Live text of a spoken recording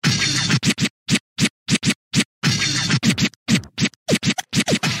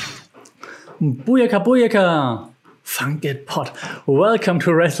Booyaka booyaka! Funk It Pod. Welcome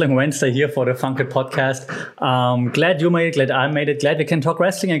to Wrestling Wednesday here for the Funk It Podcast. Glad you made it, glad I made it, glad we can talk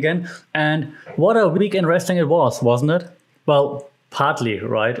wrestling again. And what a week in wrestling it was, wasn't it? Well, partly,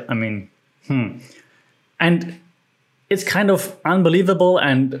 right? I mean, And it's kind of unbelievable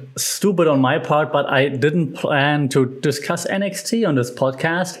and stupid on my part, but I didn't plan to discuss NXT on this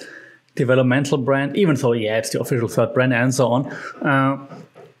podcast, developmental brand, even though, yeah, it's the official third brand and so on.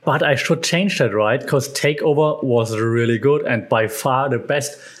 But I should change that, right? Because TakeOver was really good and by far the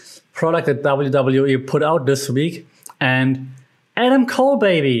best product that WWE put out this week. And Adam Cole,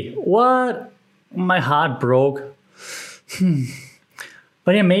 baby, what? My heart broke.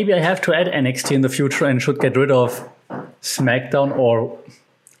 But yeah, maybe I have to add NXT in the future and should get rid of SmackDown or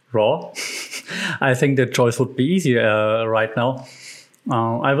Raw. I think that choice would be easy right now.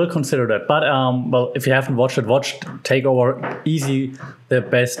 I will consider that. But well, if you haven't watched it, watch TakeOver. Easy, the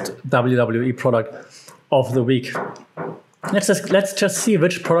best WWE product of the week. Let's just see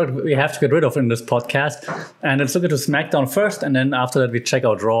which product we have to get rid of in this podcast. And let's look at SmackDown first, and then after that we check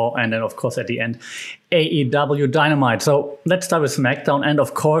out Raw, and then of course at the end AEW Dynamite. So let's start with SmackDown, and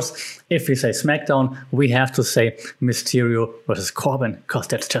of course if we say SmackDown, we have to say Mysterio versus Corbin, because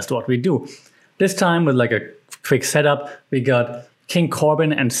that's just what we do. This time with like a quick setup, we got King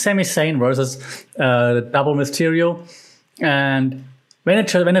Corbin and Sami Zayn versus double Mysterio, and when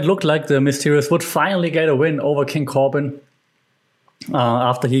it looked like the Mysterios would finally get a win over King Corbin,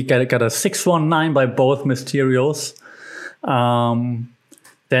 after he got a 619 by both Mysterios,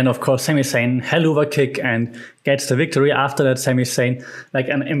 then of course Sami Zayn hell over kick and gets the victory. After that, Sami Zayn like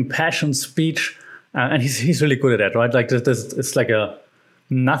an impassioned speech, and he's really good at that, right? Like this it's like a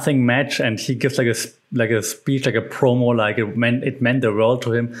nothing match, and he gives like a speech, like a promo, like it meant the world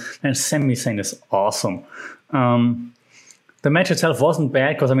to him. And Sami Zayn is awesome. The match itself wasn't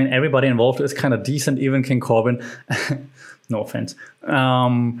bad because I mean everybody involved is kind of decent, even King Corbin. No offense,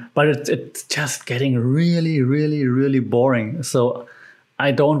 but it's just getting really, really, really boring. So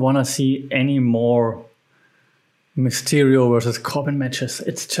I don't want to see any more Mysterio versus Corbin matches.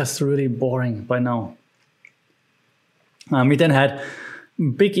 It's just really boring by now. We then had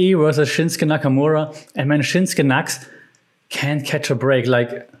Big E versus Shinsuke Nakamura, and man, Shinsuke Nax can't catch a break.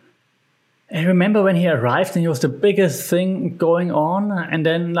 Like, I remember when he arrived and he was the biggest thing going on, and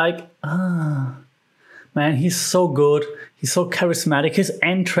then like, man, he's so good, he's so charismatic, his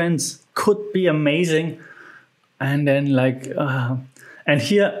entrance could be amazing, and then like, and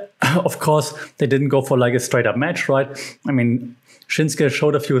here, of course, they didn't go for like a straight up match, right? I mean, Shinsuke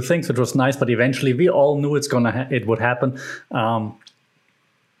showed a few things, which was nice, but eventually we all knew it would happen.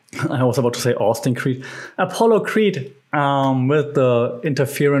 I was about to say Austin Creed. Apollo Creed with the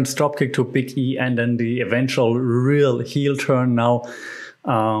interference dropkick to Big E, and then the eventual real heel turn now.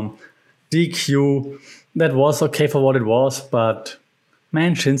 DQ, that was okay for what it was, but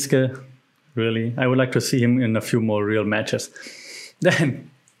man, Shinsuke, really, I would like to see him in a few more real matches. Then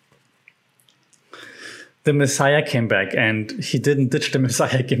the Messiah came back, and he didn't ditch the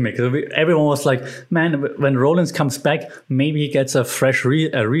Messiah gimmick. Everyone was like, man, when Rollins comes back, maybe he gets a fresh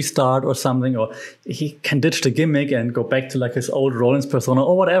restart or something, or he can ditch the gimmick and go back to like his old Rollins persona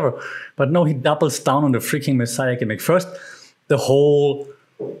or whatever. But no, he doubles down on the freaking Messiah gimmick. First, the whole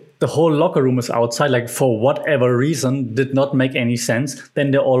locker room is outside, like for whatever reason, did not make any sense.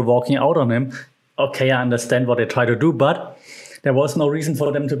 Then they're all walking out on him. Okay, I understand what they try to do, but there was no reason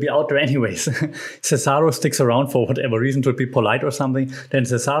for them to be out there anyways. Cesaro sticks around for whatever reason, to be polite or something. Then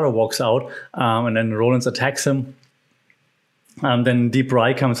Cesaro walks out, and then Rollins attacks him. Then Deep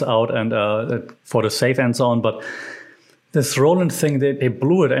Rye comes out and for the save and so on. But this Rollins thing, they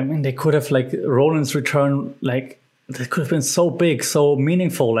blew it. I mean, they could have like Rollins return, like that could have been so big, so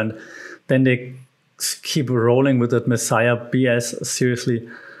meaningful, and then they keep rolling with that Messiah BS. Seriously,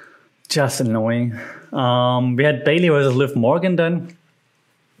 just annoying. We had Bayley versus Liv Morgan then,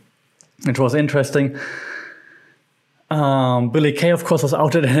 which was interesting. Billie Kay, of course, was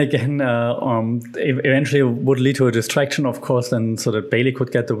out there again. Eventually would lead to a distraction, of course, then so that Bayley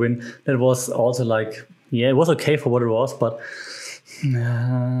could get the win. That was also like, yeah, it was okay for what it was, but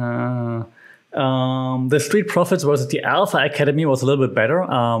the Street Profits versus the Alpha Academy was a little bit better,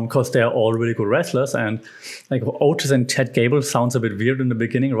 because they're all really good wrestlers, and like Otis and Chad Gable sounds a bit weird in the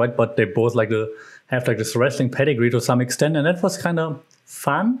beginning, right? But they both have like this wrestling pedigree to some extent, and that was kind of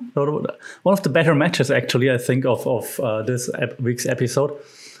fun. One of the better matches, actually, I think, of this week's episode.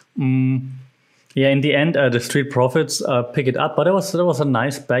 Yeah, in the end, the Street Profits pick it up, but there was a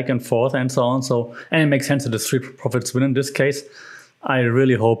nice back and forth and so on. So, and it makes sense that the Street Profits win in this case. I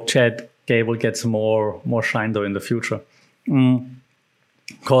really hope Chad Gable gets more shine though in the future.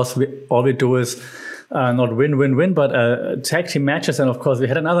 Of course, all we do is not win, but tag team matches. And of course, we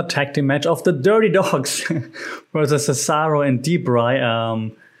had another tag team match of the Dirty Dogs versus Cesaro and D-Bry.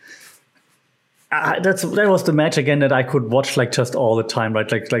 That was the match again that I could watch like just all the time, right?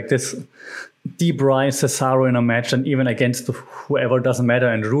 Like this D-Bry, Cesaro in a match, and even against whoever, doesn't matter.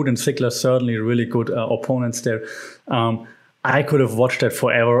 And Rude and Ziggler, certainly really good opponents there. I could have watched that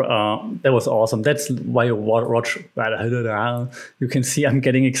forever. That was awesome. That's why you watch. You can see I'm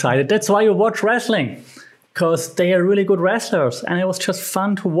getting excited. That's why you watch wrestling, because they are really good wrestlers, and it was just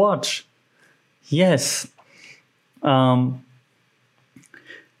fun to watch. Yes. Then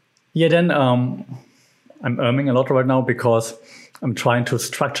I'm erming a lot right now because I'm trying to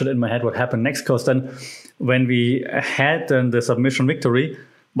structure it in my head what happened next. Because then when we had the submission victory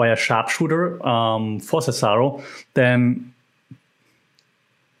by a sharpshooter for Cesaro, then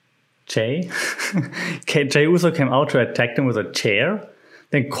Jay Uso came out to attack them with a chair.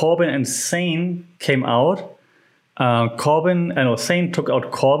 Then Corbin and Zayn came out. Zayn took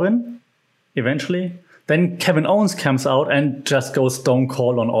out Corbin eventually. Then Kevin Owens comes out and just goes stone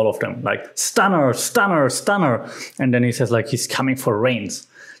cold on all of them. Like, stunner, stunner, stunner. And then he says, like, he's coming for Reigns.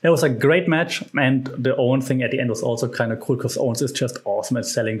 That was a great match. And the Owens thing at the end was also kind of cool because Owens is just awesome at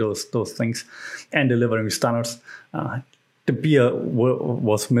selling those things and delivering stunners. The beer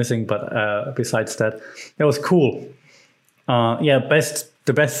was missing, but besides that, it was cool. The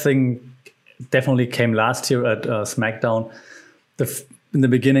best thing definitely came last year at SmackDown. In the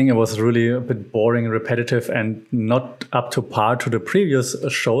beginning, it was really a bit boring and repetitive and not up to par to the previous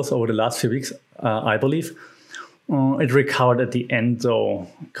shows over the last few weeks, I believe. It recovered at the end, though,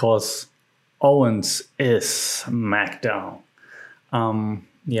 because Owens is SmackDown.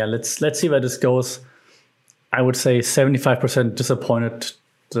 Let's see where this goes. I would say 75% disappointed.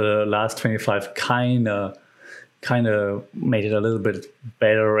 The last 25 kind of made it a little bit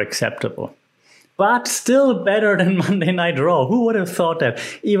better, acceptable. But still better than Monday Night Raw. Who would have thought that?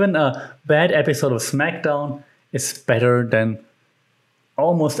 Even a bad episode of SmackDown is better than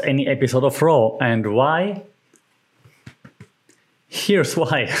almost any episode of Raw. And why? Here's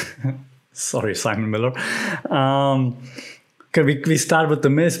why. Sorry, Simon Miller. We start with The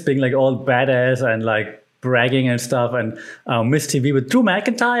Miz being like all badass and like bragging and stuff, and Miz TV with Drew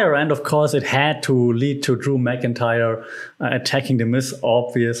McIntyre. And of course, it had to lead to Drew McIntyre attacking The Miz,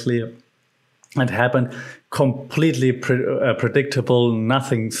 obviously. It happened completely predictable,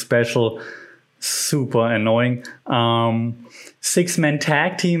 nothing special, super annoying. 6-man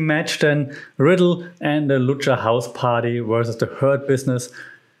tag team match then, Riddle and the Lucha House Party versus the Hurt Business.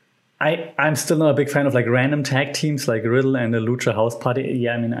 I'm still not a big fan of like random tag teams like Riddle and the Lucha House Party.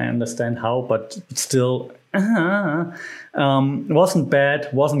 Yeah, I mean, I understand how, but still, wasn't bad,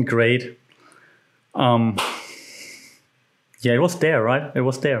 wasn't great. Yeah, it was there, right? It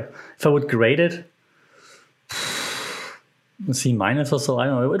was there. If I would grade it, C- or so, I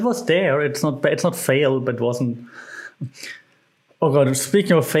don't know. It was there. It's not bad. It's not fail, but it wasn't. Oh god!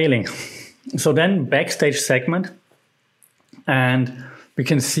 Speaking of failing, so then backstage segment, and we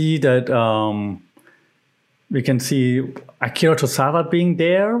can see that Akira Tozawa being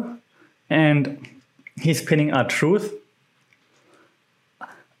there, and he's pinning R-Truth.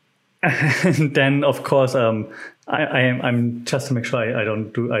 And then, of course, I'm just to make sure I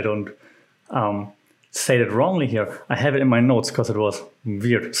don't say it wrongly here. I have it in my notes because it was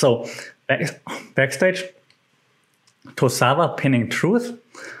weird. So backstage, Tozawa pinning Truth,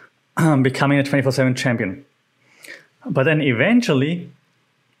 becoming a 24/7 champion. But then eventually,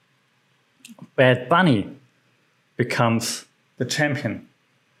 Bad Bunny becomes the champion.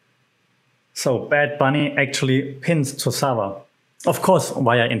 So Bad Bunny actually pins Tozawa. Of course,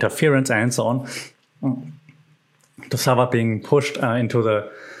 via interference and so on. Tozawa being pushed into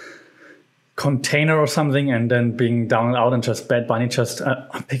the container or something and then being down and out, and just Bad Bunny just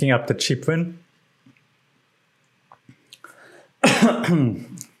picking up the cheap win.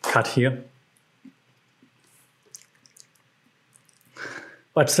 Cut here.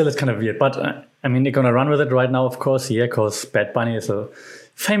 But still, it's kind of weird. But I mean, they're going to run with it right now, of course. Yeah, because Bad Bunny is a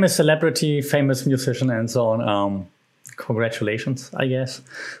famous celebrity, famous musician, and so on. Congratulations, I guess.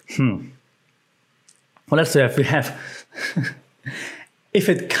 Well, let's see if we have. If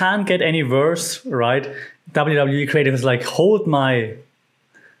it can't get any worse, right? WWE creative is like, hold my.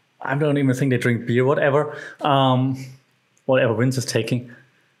 I don't even think they drink beer, whatever. Whatever Vince is taking.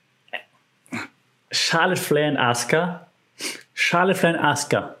 Charlotte Flair and Asuka.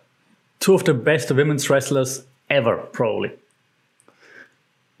 Two of the best women's wrestlers ever, probably.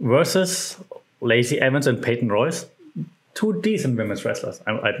 Versus Lacey Evans and Peyton Royce. Two decent women's wrestlers,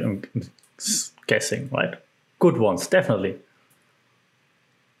 I'm guessing, right? Good ones, definitely.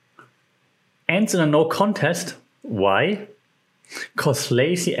 ends in a no contest. Why? Because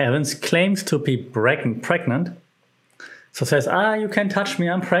Lacey Evans claims to be pregnant. So says, you can touch me,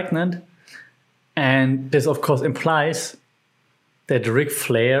 I'm pregnant. And this, of course, implies that Ric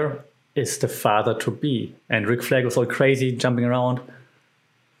Flair is the father-to-be. And Ric Flair goes all crazy, jumping around.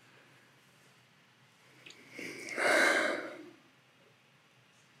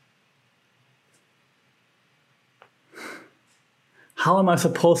 How am I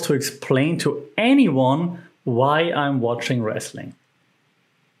supposed to explain to anyone why I'm watching wrestling?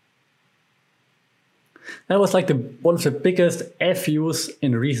 That was like one of the biggest FUs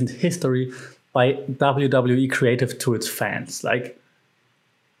in recent history by WWE creative to its fans. Like,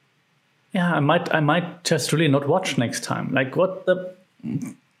 yeah, I might just really not watch next time. Like, what the?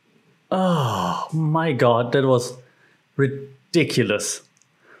 Oh my God, that was ridiculous.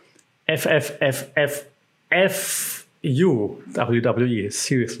 You WWE,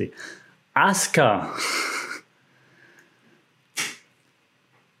 seriously. Asuka.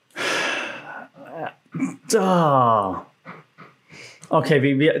 Okay,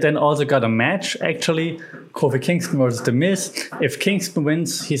 we then also got a match, actually. Kofi Kingston versus The Miz. If Kingston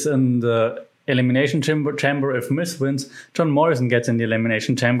wins, he's in the Elimination Chamber. If Miz wins, John Morrison gets in the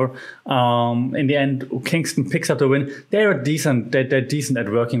Elimination Chamber. In the end, Kingston picks up the win. They're decent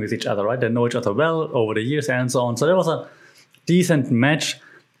at working with each other, right? They know each other well over the years and so on. So there was a decent match.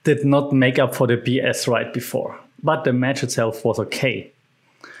 Did not make up for the BS right before. But the match itself was okay.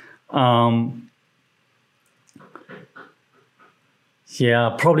 Yeah,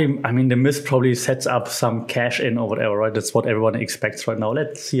 probably. I mean, The Miz probably sets up some cash in or whatever, right? That's what everyone expects right now.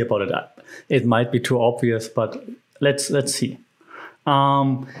 Let's see about it. It might be too obvious, but let's see.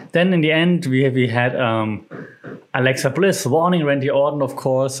 Then in the end, we had Alexa Bliss warning Randy Orton, of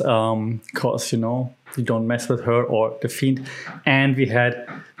course, because you don't mess with her or the Fiend. And we had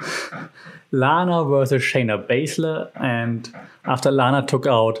Lana versus Shayna Baszler, and after Lana took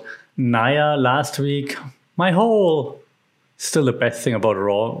out Nia last week, still the best thing about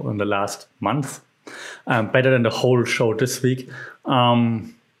Raw in the last month. Better than the whole show this week.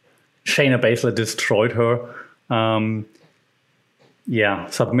 Shayna Baszler destroyed her.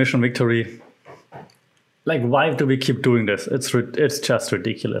 Submission victory. Like, why do we keep doing this? It's just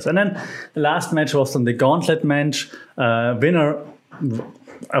ridiculous. And then the last match was on the Gauntlet match. Winner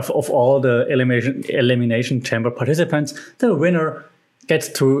of all the Elimination Chamber participants, the winner gets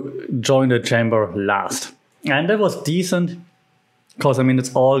to join the chamber last. And that was decent. Because, I mean,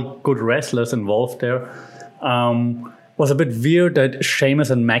 it's all good wrestlers involved there. Was a bit weird that Sheamus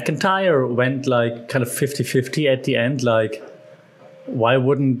and McIntyre went like kind of 50-50 at the end. Like, why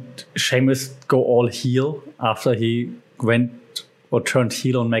wouldn't Sheamus go all heel after he went or turned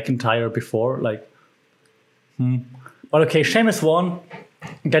heel on McIntyre before? Like, But okay, Sheamus won,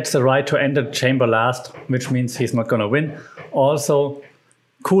 gets the right to enter the chamber last, which means he's not going to win. Also,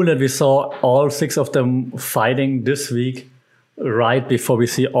 cool that we saw all 6 of them fighting this week, right before we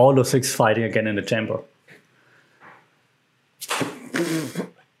see all the 6 fighting again in the chamber.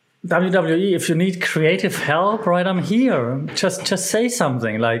 WWE, if you need creative help, right, I'm here. Just say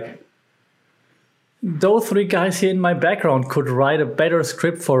something. Like, those 3 guys here in my background could write a better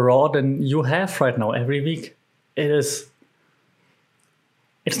script for Raw than you have right now every week. It's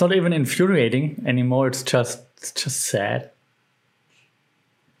not even infuriating anymore. It's just sad.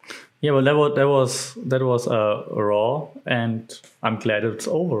 Yeah, well, that was Raw, and I'm glad it's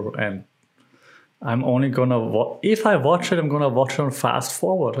over. And I'm only gonna if I watch it, I'm gonna watch it on fast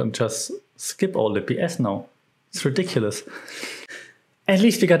forward and just skip all the BS now. It's ridiculous. At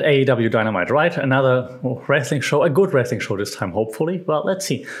least we got AEW Dynamite, right? Another wrestling show, a good wrestling show this time, hopefully. Well, let's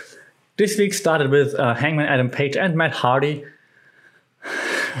see. This week started with Hangman Adam Page and Matt Hardy.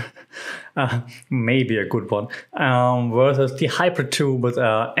 Maybe a good one, versus the Hybrid 2 with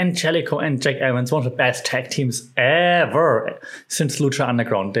Angelico and Jack Evans, one of the best tag teams ever since Lucha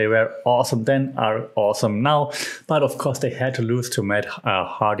Underground. They were awesome then, are awesome now, but of course they had to lose to Matt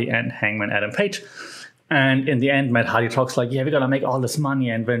Hardy and Hangman Adam Page. And in the end, Matt Hardy talks like, yeah, we're gonna make all this money,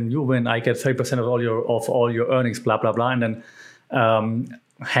 and when you win, I get 30% of all your earnings, blah blah blah. And then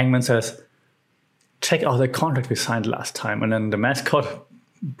Hangman says, check out the contract we signed last time. And then the mascot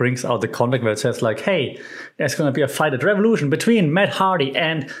brings out the contract where it says like, hey, there's going to be a fight at Revolution between Matt Hardy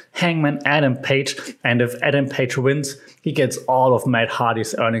and Hangman Adam Page. And if Adam Page wins, he gets all of Matt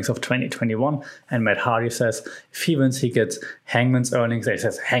Hardy's earnings of 2021. And Matt Hardy says if he wins, he gets Hangman's earnings. He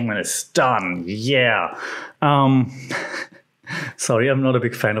says Hangman is done. Yeah. Sorry, I'm not a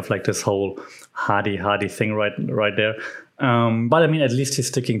big fan of like this whole Hardy thing right there. But I mean, at least he's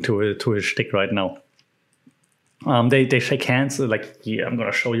sticking to his shtick right now. They shake hands, like, yeah, I'm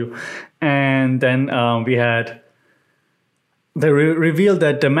gonna show you. And then they revealed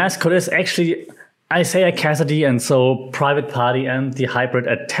that the mascot is actually Isaiah Cassidy, and so Private Party and the Hybrid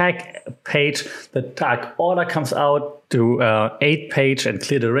attack Page. The Dark Order comes out to aid Page and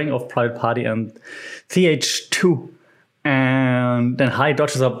clear the ring of Private Party and TH2. And then High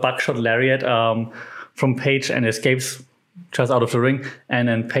dodges a buckshot lariat from Page and escapes just out of the ring. And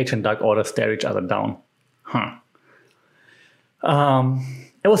then Page and Dark Order stare each other down.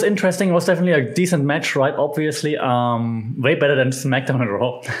 It was interesting. It was definitely a decent match, right? Obviously, way better than SmackDown and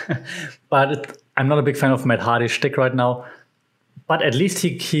Raw. But I'm not a big fan of Matt Hardy's shtick right now. But at least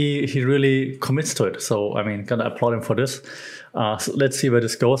he really commits to it. So, I mean, gotta applaud him for this. So let's see where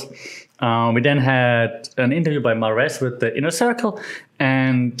this goes. We then had an interview by Mares with the Inner Circle.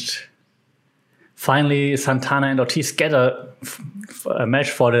 And finally, Santana and Ortiz get a match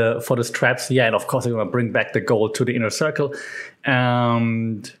for the straps. Yeah, and of course, they're going to bring back the gold to the Inner Circle.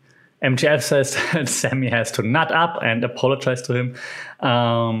 And MJF says that Sammy has to nut up and apologize to him.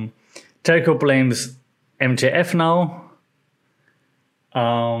 Jericho blames MJF now.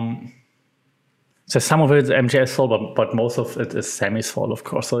 So some of it is MJF's fault, but most of it is Sammy's fault, of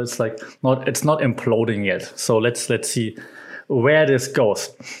course. So it's like it's not imploding yet. So let's see where this goes.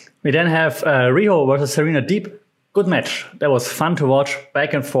 We then have Riho versus Serena Deeb. Good match. That was fun to watch,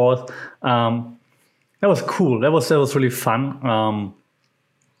 back and forth. That was cool. That was really fun.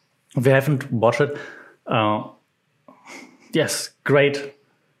 If you haven't watched it, yes, great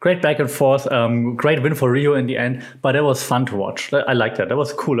back and forth. Great win for Rio in the end, but it was fun to watch. I liked that. That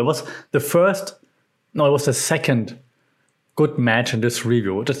was cool. It was it was the second good match in this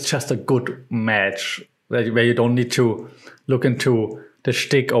review. It's just a good match where you don't need to look into the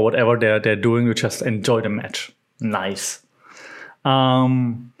shtick or whatever they're doing. You just enjoy the match. Nice.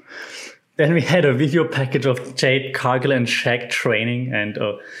 Then we had a video package of Jade Cargill and Shaq training, and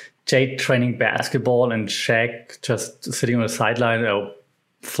Jade training basketball and Shaq just sitting on the sideline,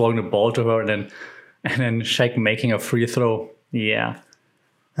 throwing the ball to her, and then Shaq making a free throw. Yeah.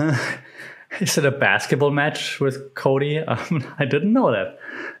 Is it a basketball match with Cody? I didn't know that.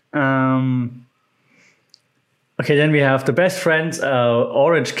 Okay, then we have the best friends,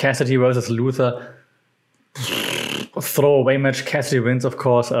 Orange Cassidy versus Luther. Throwaway match. Cassidy wins, of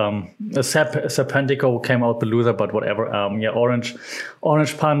course. Serpentico came out the loser, but whatever.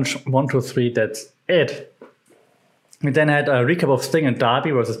 Orange Punch, 1, 2, 3. That's it. We then had a recap of Sting and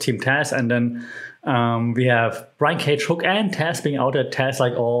Darby versus Team Taz, and then we have Brian Cage, Hook, and Taz being out at Taz,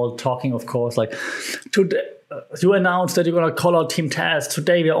 like all talking, of course, like today. You announced that you're going to call out Team Taz.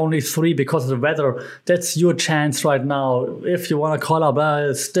 Today we're only 3 because of the weather. That's your chance right now. If you want to call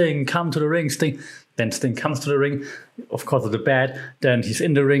out Sting, come to the ring, Sting. Then Sting comes to the ring, of course, with the bat. Then he's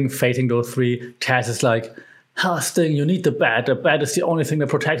in the ring facing those 3. Taz is like, Sting, you need the bat. The bat is the only thing that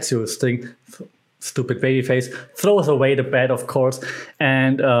protects you. Sting, stupid babyface, throws away the bat, of course,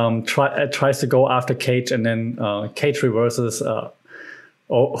 and tries to go after Cage. And then Cage reverses.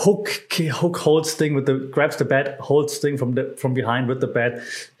 Or Hook holds Sting grabs the bat, holds Sting from behind with the bat.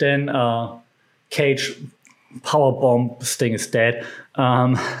 Then Cage powerbomb, Sting is dead.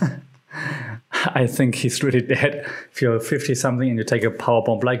 I think he's really dead. If you're 50-something and you take a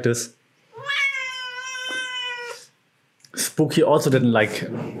powerbomb like this. Spooky also didn't like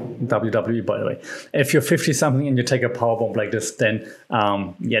WWE, by the way. If you're 50-something and you take a powerbomb like this, then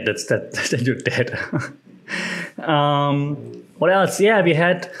then you're dead. What else? Yeah, we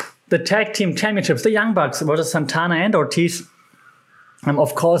had the tag team championships, the Young Bucks versus Santana and Ortiz.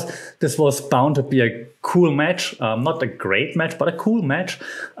 Of course, this was bound to be a cool match. Not a great match, but a cool match.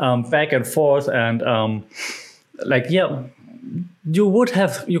 Back and forth. And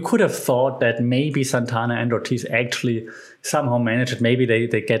you could have thought that maybe Santana and Ortiz actually somehow managed it. Maybe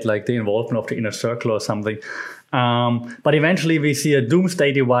they get like the involvement of the Inner Circle or something. But eventually we see a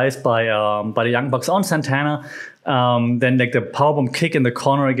doomsday device by the Young Bucks on Santana. Then like the powerbomb kick in the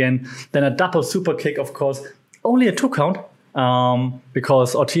corner again. Then a double super kick, of course. Only a 2 count.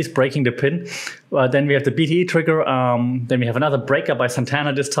 Because Ortiz breaking the pin. Then we have the BTE trigger. Then we have another breaker by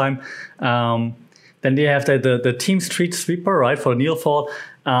Santana this time. Then they have the Team Street Sweeper, right, for a kneel fall.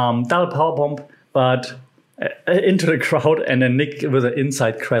 Double powerbomb, but into the crowd, and then Nick with an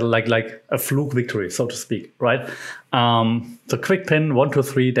inside cradle, like a fluke victory, so to speak, right? So quick pin, 1, 2,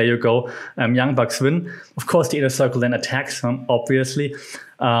 3, there you go. Young Bucks win. Of course, the Inner Circle then attacks him, obviously.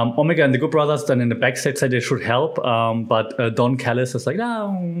 Omega and the Good Brothers then in the backstage said they should help, but Don Callis is like,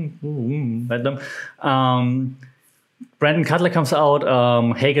 no, let them. Brandon Cutler comes out.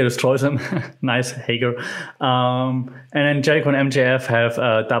 Hager destroys him. Nice, Hager. And then Jericho and MJF have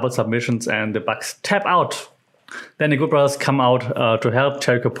double submissions, and the Bucks tap out. Then the Good Brothers come out to help.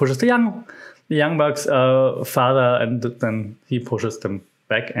 Jericho pushes the Young Bucks farther, and then he pushes them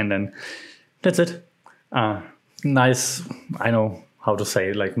back, and then that's it. Nice, I know how to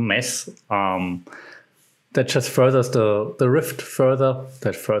say, like, mess. That just furthers the rift further.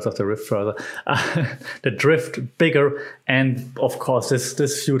 That furthers the rift further. The drift bigger, and of course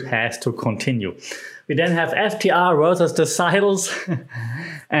this feud has to continue. We then have FTR versus the Seidels,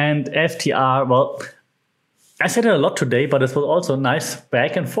 and FTR. Well, I said it a lot today, but it was also nice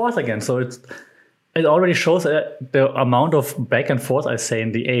back and forth again. So it already shows the amount of back and forth I say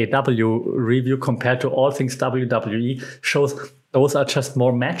in the AEW review compared to all things WWE shows. Those are just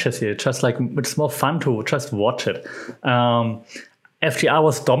more matches here. Just like it's more fun to just watch it. FTR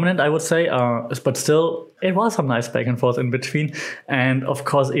was dominant, I would say, but still it was some nice back and forth in between. And of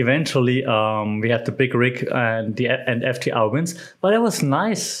course, eventually we have the big rig and FTR wins. But it was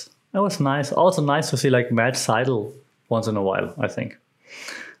nice. It was nice. Also nice to see like Matt Seidel once in a while, I think.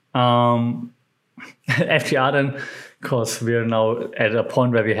 FTR then, because we're now at a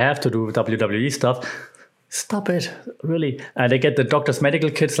point where we have to do WWE stuff. Stop it, really. They get the doctor's medical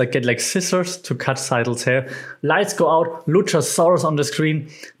kits, get like scissors to cut Seidel's hair. Lights go out, Luchasaurus on the screen,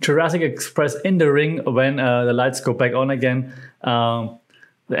 Jurassic Express in the ring when the lights go back on again. And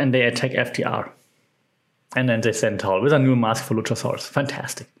they attack FTR. And then they send Towel with a new mask for Luchasaurus.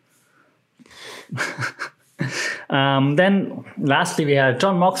 Fantastic. Then lastly we have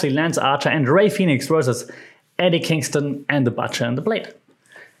Jon Moxley, Lance Archer, and Rey Fenix versus Eddie Kingston and the Butcher and the Blade.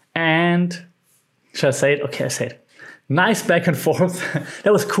 And should I say it? Okay, I say it. Nice back and forth.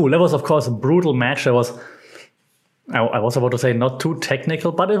 That was cool. That was, of course, a brutal match. I was about to say not too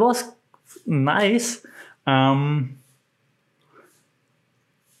technical, but it was nice. Not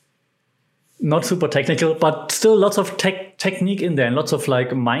super technical, but still lots of technique in there and lots of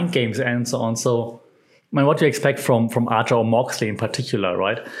like mind games and so on. So, I mean, what do you expect from Archer or Moxley in particular,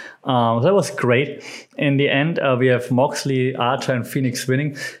 right? That was great. In the end, we have Moxley, Archer, and Phoenix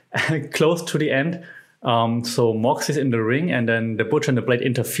winning close to the end. So Moxley's in the ring, and then the Butcher and the Blade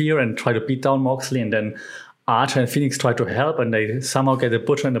interfere and try to beat down Moxley, and then Archer and Phoenix try to help, and they somehow get the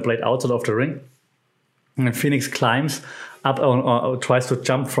Butcher and the Blade outside of the ring. And Phoenix climbs up or tries to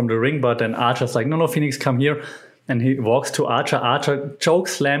jump from the ring, but then Archer's like, no, Phoenix, come here. And he walks to Archer. Archer choke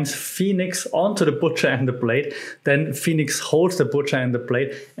slams Phoenix onto the Butcher and the Blade. Then Phoenix holds the Butcher and the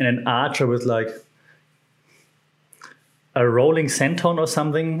Blade. And then Archer with like a rolling senton or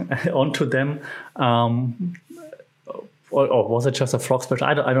something onto them. Or was it just a frog splash?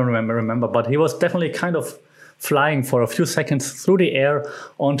 I don't remember. But he was definitely kind of flying for a few seconds through the air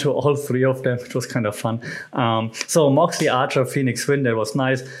onto all three of them, which was kind of fun. So Moxley, Archer, Phoenix win. That was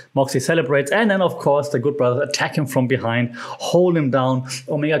nice. Moxley celebrates. And then, of course, the Good Brothers attack him from behind, hold him down.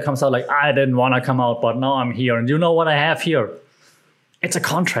 Omega comes out like, I didn't want to come out, but now I'm here. And you know what I have here? It's a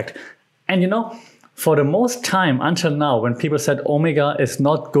contract. And, for the most time until now, when people said Omega is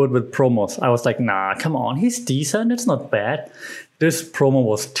not good with promos, I was like, nah, come on. He's decent. It's not bad. This promo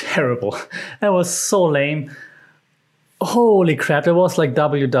was terrible. That was so lame. Holy crap, it was like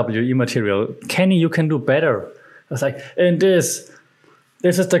WWE material. Kenny, you can do better. I was like, and this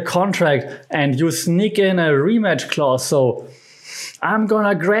is the contract, and you sneak in a rematch clause, so I'm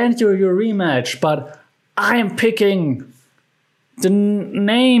gonna grant you your rematch, but I'm picking the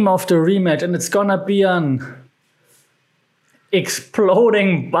name of the rematch, and it's gonna be an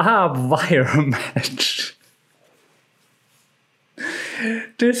exploding barbed wire match.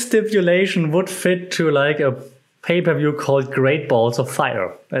 This stipulation would fit to like a pay-per-view called Great Balls of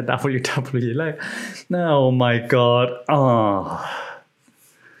Fire at WWE. Like, oh my god.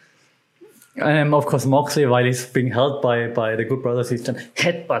 Of course, Moxley, while he's being held by the Good Brothers, he's just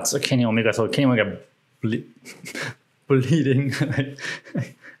headbutts Kenny Omega. So Kenny Omega bleeding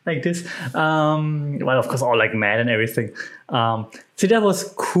like this. Well, of course, all like mad and everything. See, that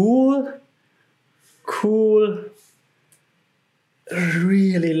was cool.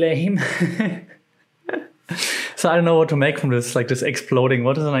 Really lame. So I don't know what to make from this, like this exploding.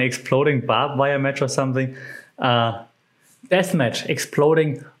 What is an exploding barbed wire match or something? Death match,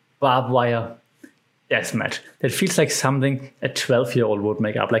 exploding barbed wire death match. That feels like something a 12-year-old would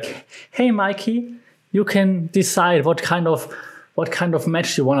make up. Like, hey Mikey, you can decide what kind of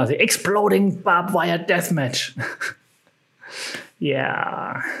match you want to see. Exploding barbed wire death match.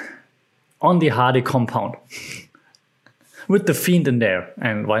 Yeah, on the Hardy compound with the Fiend in there,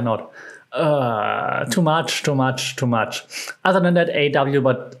 and why not? Too much. Other than that, AEW,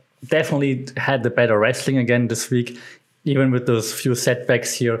 but definitely had the better wrestling again this week, even with those few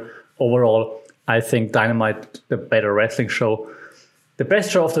setbacks here. Overall, I think Dynamite, the better wrestling show. The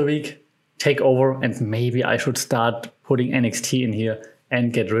best show of the week, take over, and maybe I should start putting NXT in here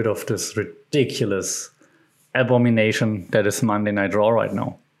and get rid of this ridiculous abomination that is Monday Night Raw right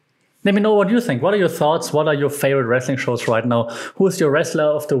now. Let me know what you think. What are your thoughts? What are your favorite wrestling shows right now? Who is your wrestler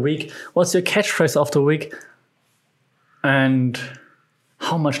of the week? What's your catchphrase of the week? And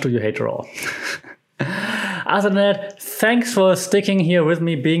how much do you hate Raw? Other than that, thanks for sticking here with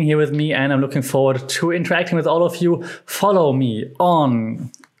me, being here with me, and I'm looking forward to interacting with all of you. Follow me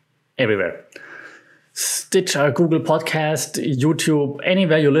on everywhere. Stitcher, Google Podcast, YouTube,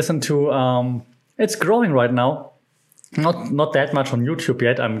 anywhere you listen to. It's growing right now. Not that much on YouTube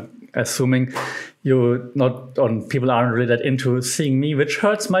yet. I'm assuming people aren't really that into seeing me, which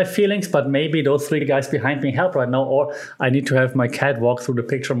hurts my feelings, but maybe those 3 guys behind me help right now, or I need to have my cat walk through the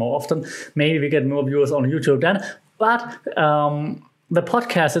picture more often. Maybe we get more viewers on YouTube then. But the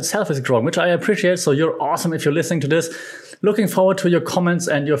podcast itself is growing, which I appreciate. So you're awesome if you're listening to this. Looking forward to your comments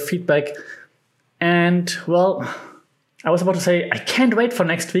and your feedback. And well, I was about to say, I can't wait for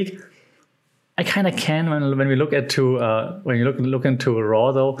next week. I kind of can when we look into look into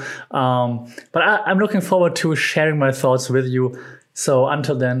Raw though, but I'm looking forward to sharing my thoughts with you. So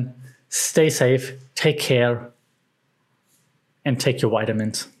until then, stay safe, take care, and take your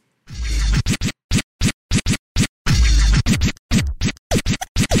vitamins.